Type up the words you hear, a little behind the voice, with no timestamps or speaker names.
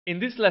In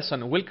this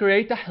lesson, we'll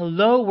create a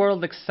Hello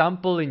World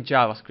example in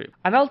JavaScript,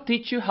 and I'll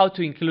teach you how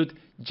to include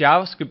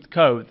JavaScript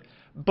code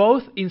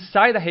both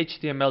inside a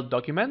HTML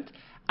document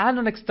and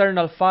on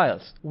external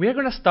files. We're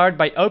going to start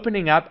by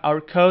opening up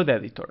our code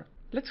editor.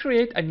 Let's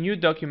create a new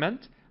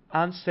document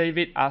and save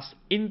it as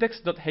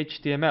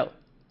index.html.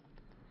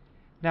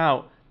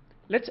 Now,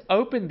 let's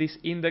open this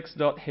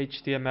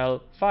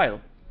index.html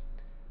file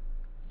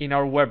in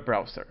our web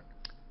browser.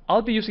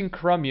 I'll be using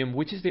Chromium,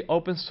 which is the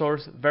open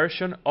source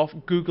version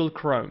of Google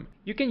Chrome.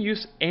 You can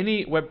use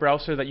any web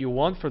browser that you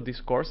want for this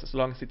course as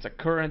long as it's a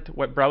current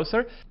web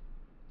browser.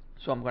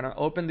 So I'm going to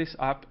open this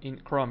up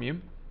in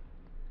Chromium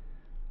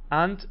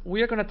and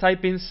we are going to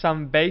type in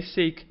some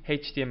basic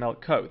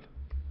HTML code.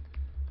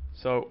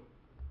 So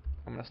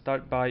I'm going to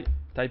start by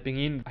typing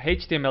in a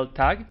HTML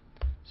tag.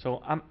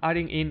 So I'm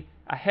adding in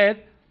a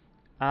head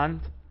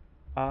and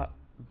a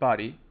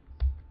body.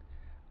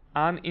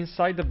 And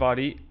inside the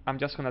body, I'm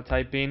just going to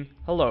type in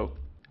hello,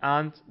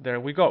 and there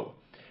we go.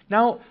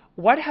 Now,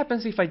 what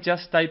happens if I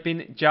just type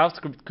in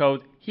JavaScript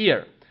code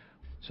here?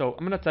 So I'm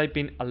going to type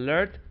in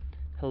alert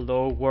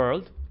hello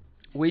world,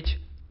 which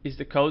is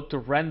the code to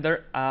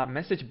render a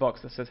message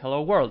box that says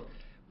hello world.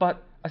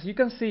 But as you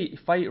can see,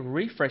 if I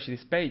refresh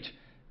this page,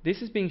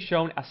 this is being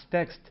shown as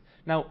text.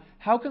 Now,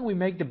 how can we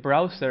make the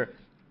browser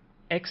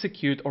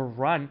execute or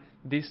run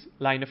this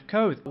line of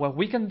code? What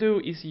we can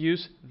do is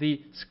use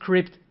the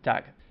script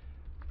tag.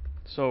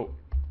 So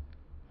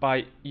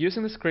by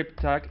using the script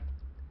tag,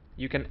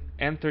 you can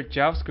enter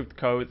JavaScript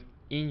code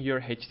in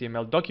your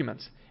HTML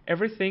documents.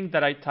 Everything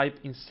that I type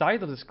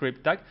inside of the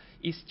script tag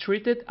is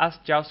treated as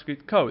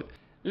JavaScript code.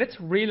 Let's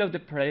reload the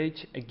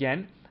page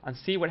again and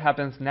see what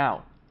happens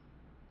now.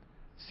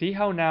 See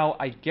how now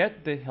I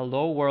get the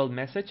hello world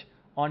message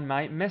on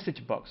my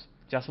message box,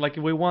 just like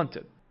we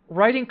wanted.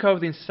 Writing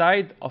code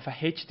inside of a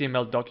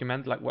HTML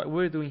document, like what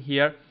we're doing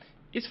here,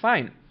 is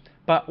fine.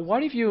 But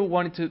what if you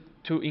wanted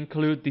to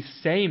include the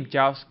same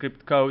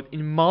JavaScript code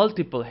in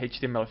multiple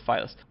HTML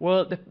files?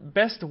 Well, the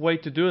best way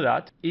to do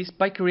that is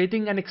by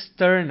creating an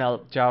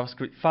external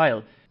JavaScript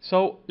file.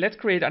 So let's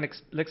create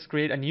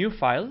a new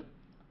file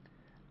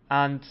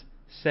and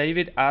save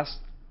it as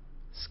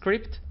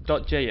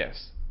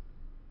script.js.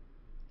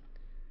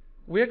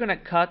 We're going to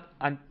cut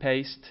and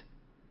paste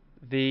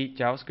the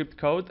JavaScript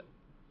code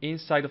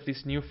inside of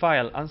this new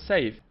file and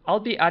save. I'll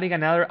be adding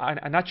an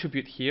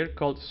attribute here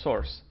called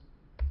source.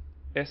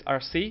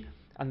 src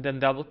and then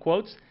double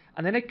quotes,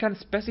 and then I can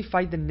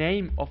specify the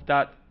name of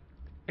that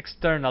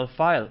external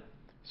file.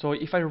 So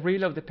if I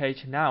reload the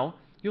page now,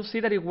 you'll see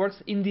that it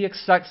works in the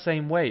exact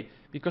same way,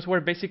 because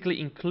we're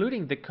basically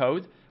including the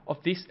code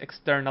of this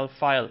external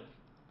file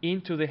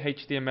into the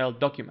HTML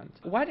document.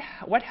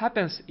 What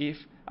happens if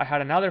I had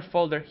another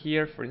folder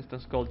here, for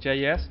instance called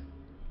JS,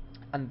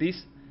 and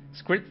this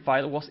script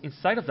file was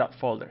inside of that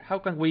folder? How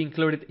can we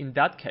include it in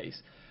that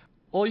case?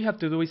 All you have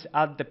to do is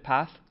add the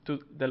path to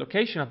the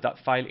location of that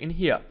file in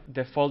here.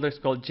 The folder is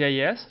called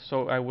JS,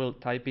 so I will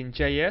type in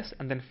JS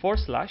and then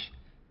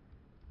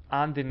 /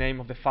 and the name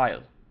of the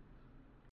file.